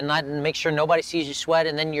through it and make sure nobody sees you sweat,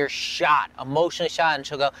 and then you're shot, emotionally shot. And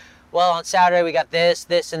she'll go, well, on Saturday we got this,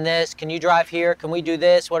 this, and this. Can you drive here? Can we do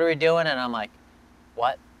this? What are we doing? And I'm like,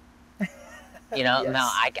 what? You know, yes. No,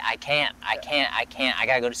 I can't. I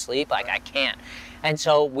got to go to sleep. Like, I can't. And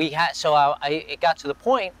so it got to the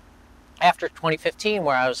point after 2015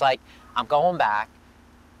 where I was like, I'm going back.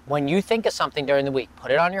 When you think of something during the week,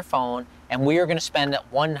 put it on your phone, and we are going to spend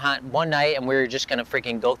one night, and we're just going to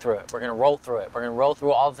freaking go through it. We're going to roll through it. We're going to roll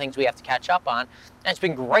through all the things we have to catch up on. And it's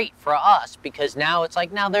been great for us because now it's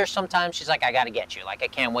like, now there's sometimes she's like, I got to get you. Like, I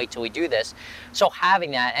can't wait till we do this. So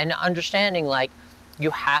having that and understanding, like,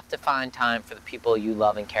 you have to find time for the people you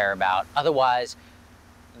love and care about. Otherwise,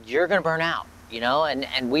 you're going to burn out, you know?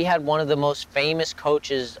 And we had one of the most famous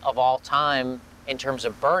coaches of all time in terms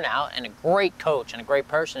of burnout, and a great coach and a great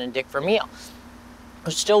person, in Dick Vermeil,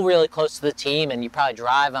 who's still really close to the team. And you probably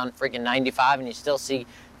drive on freaking 95 and you still see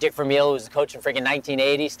Dick Vermeil, who was the coach in freaking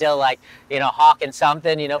 1980, still, like, you know, hawking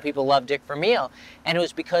something. You know, people love Dick Vermeil. And it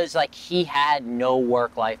was because, like, he had no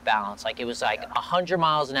work-life balance. Like, it was like 100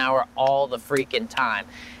 miles an hour all the freaking time.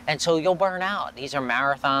 And so you'll burn out. These are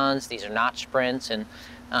marathons. These are not sprints. And,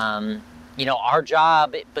 you know, our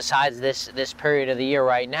job, besides this period of the year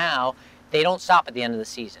right now, they don't stop at the end of the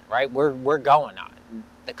season, right? We're going on.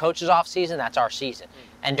 The coaches off season, that's our season.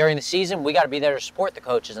 And during the season, we got to be there to support the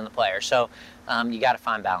coaches and the players. So you got to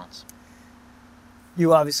find balance.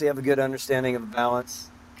 You obviously have a good understanding of balance.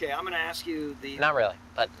 Okay, I'm going to ask you the... Not really,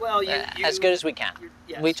 but well, as good as we can.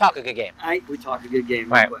 Yes. We talk a good game. We talk a good game,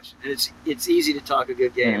 no right. question. And it's easy to talk a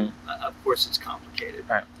good game. Mm-hmm. Of course, it's complicated.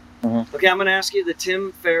 Right. Mm-hmm. Okay, I'm going to ask you the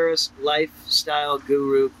Tim Ferriss lifestyle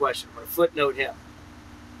guru question. I'm going to footnote him.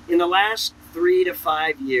 In the last 3 to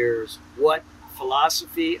 5 years, what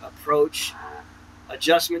philosophy, approach,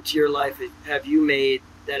 adjustment to your life have you made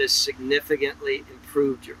that has significantly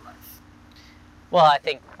improved your life? Well, I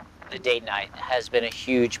think the date night has been a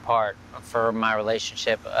huge part for my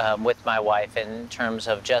relationship with my wife, in terms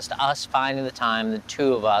of just us finding the time, the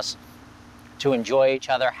two of us, to enjoy each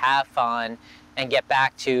other, have fun, and get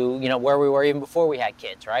back to, you know, where we were even before we had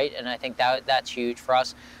kids, right? And I think that's huge for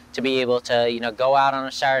us, to be able to, you know, go out on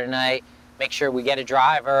a Saturday night, make sure we get a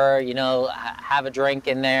driver, you know, have a drink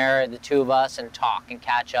in there, the two of us, and talk and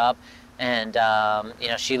catch up. And you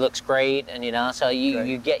know, she looks great, and you know, so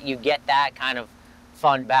you get that kind of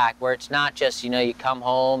fun back, where it's not just, you come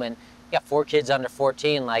home and you got 4 kids under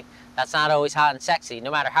 14, like, that's not always hot and sexy, no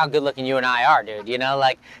matter how good looking you and I are, dude,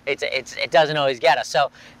 like, it doesn't always get us.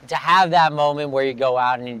 So to have that moment where you go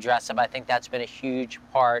out and you dress up, I think that's been a huge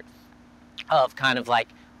part of kind of like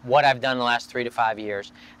what I've done the last 3 to 5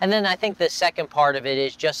 years. And then I think the second part of it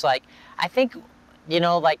is just like, I think,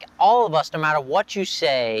 like all of us, no matter what you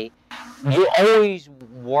say, you always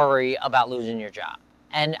worry about losing your job.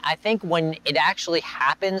 And I think when it actually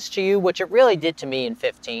happens to you, which it really did to me in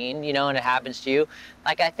 15, and it happens to you,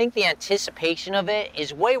 like, I think the anticipation of it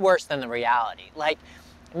is way worse than the reality. Like,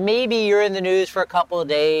 maybe you're in the news for a couple of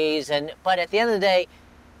days, but at the end of the day,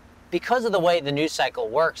 because of the way the news cycle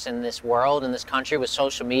works in this world, in this country, with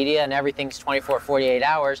social media and everything's 24, 48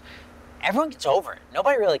 hours, everyone gets over it.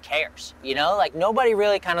 Nobody really cares, Like, nobody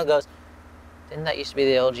really kind of goes, didn't that used to be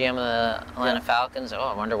the old GM of the Atlanta Falcons? Oh,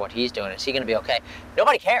 I wonder what he's doing. Is he going to be okay?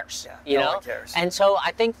 Nobody cares, No one cares. And so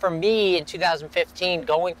I think for me in 2015,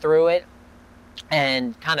 going through it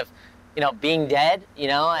and kind of, being dead,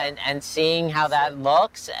 and seeing how that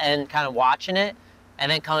looks and kind of watching it and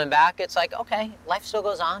then coming back, it's like, okay, life still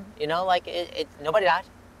goes on, like nobody died.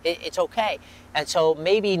 It's okay. And so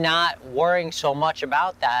maybe not worrying so much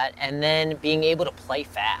about that, and then being able to play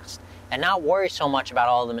fast and not worry so much about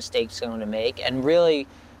all the mistakes I'm going to make, and really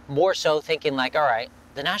more so thinking like, all right,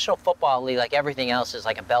 the National Football League, like everything else, is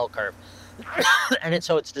like a bell curve. And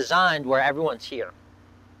so it's designed where everyone's here.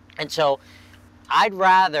 And so I'd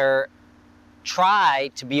rather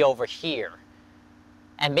try to be over here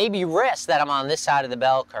and maybe risk that I'm on this side of the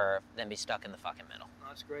bell curve than be stuck in the fucking middle.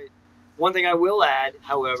 That's great. One thing I will add,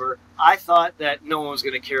 however, I thought that no one was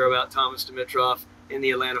going to care about Thomas Dimitroff in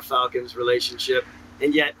the Atlanta Falcons relationship.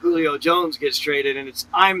 And yet Julio Jones gets traded, and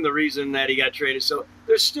I'm the reason that he got traded. So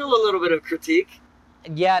there's still a little bit of critique.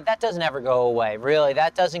 Yeah, that doesn't ever go away, really.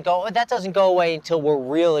 That doesn't go away until we're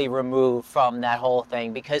really removed from that whole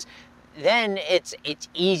thing, because then it's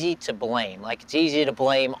easy to blame. Like, it's easy to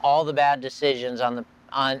blame all the bad decisions on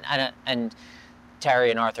Terry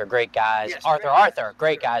and Arthur, great guys. Yes, Arthur,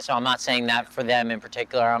 great guys. So I'm not saying that for them in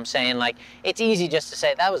particular. I'm saying, like, it's easy just to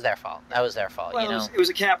say that was their fault. That was their fault. Well, it was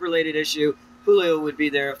a cap-related issue. Julio would be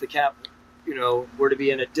there if the cap, were to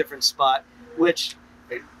be in a different spot, which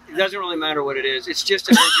it doesn't really matter what it is. It's just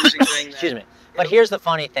an interesting thing. Excuse me. But here's the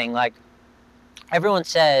funny thing. Like, everyone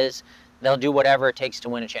says they'll do whatever it takes to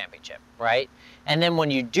win a championship, right? And then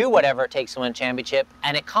when you do whatever it takes to win a championship,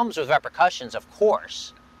 and it comes with repercussions, of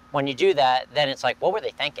course, when you do that, then it's like, what were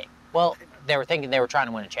they thinking? Well, they were thinking they were trying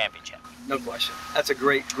to win a championship. No question. That's a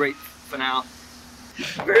great finale.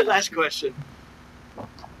 Very last question.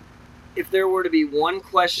 If there were to be one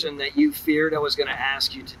question that you feared I was going to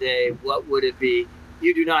ask you today, what would it be?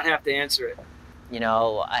 You do not have to answer it.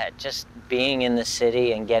 Just being in the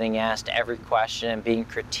city and getting asked every question and being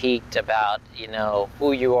critiqued about,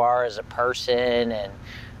 who you are as a person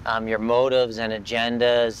and your motives and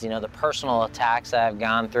agendas, the personal attacks that I've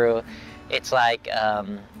gone through. It's like,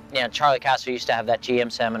 Charlie Castro used to have that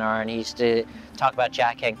GM seminar, and he used to talk about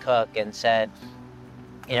Jack Kent Cooke and said,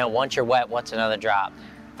 once you're wet, what's another drop?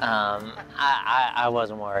 I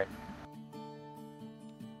wasn't worried.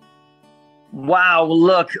 Wow,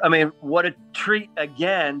 look, I mean, what a treat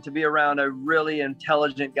again to be around a really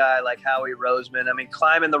intelligent guy like Howie Roseman. I mean,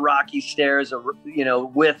 climbing the rocky stairs,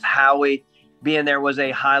 with Howie, being there was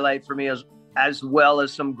a highlight for me, as well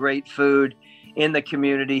as some great food in the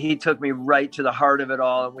community. He took me right to the heart of it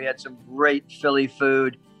all, and we had some great Philly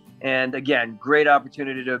food. And again, great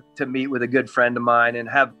opportunity to meet with a good friend of mine, and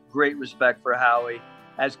have great respect for Howie,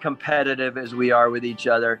 as competitive as we are with each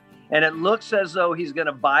other. And it looks as though he's going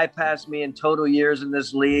to bypass me in total years in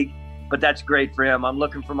this league, but that's great for him. I'm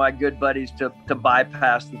looking for my good buddies to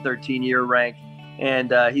bypass the 13-year rank,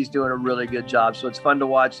 and he's doing a really good job. So it's fun to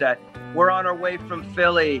watch that. We're on our way from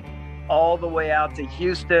Philly all the way out to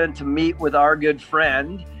Houston to meet with our good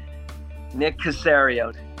friend, Nick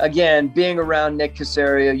Caserio. Again, being around Nick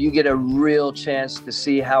Caserio, you get a real chance to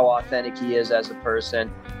see how authentic he is as a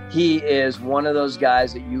person. He is one of those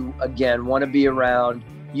guys that you, again, want to be around.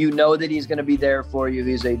 You know that he's going to be there for you.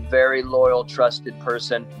 He's a very loyal, trusted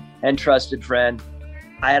person and trusted friend.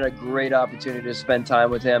 I had a great opportunity to spend time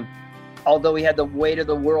with him. Although he had the weight of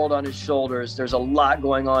the world on his shoulders, there's a lot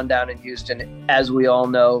going on down in Houston, as we all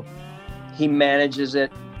know. He manages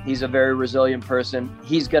it. He's a very resilient person.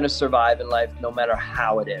 He's going to survive in life no matter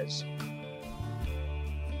how it is.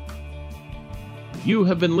 You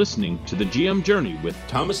have been listening to the GM Journey with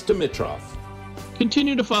Thomas Dimitroff.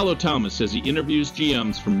 Continue to follow Thomas as he interviews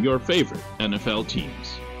GMs from your favorite NFL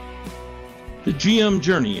teams. The GM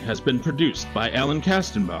Journey has been produced by Alan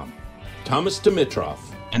Kastenbaum, Thomas Dimitroff,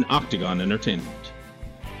 and Octagon Entertainment.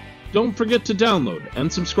 Don't forget to download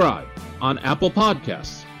and subscribe on Apple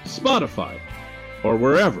Podcasts, Spotify, or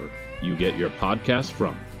wherever you get your podcasts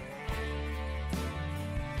from.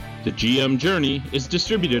 The GM Journey is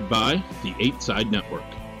distributed by the 8 Side Network.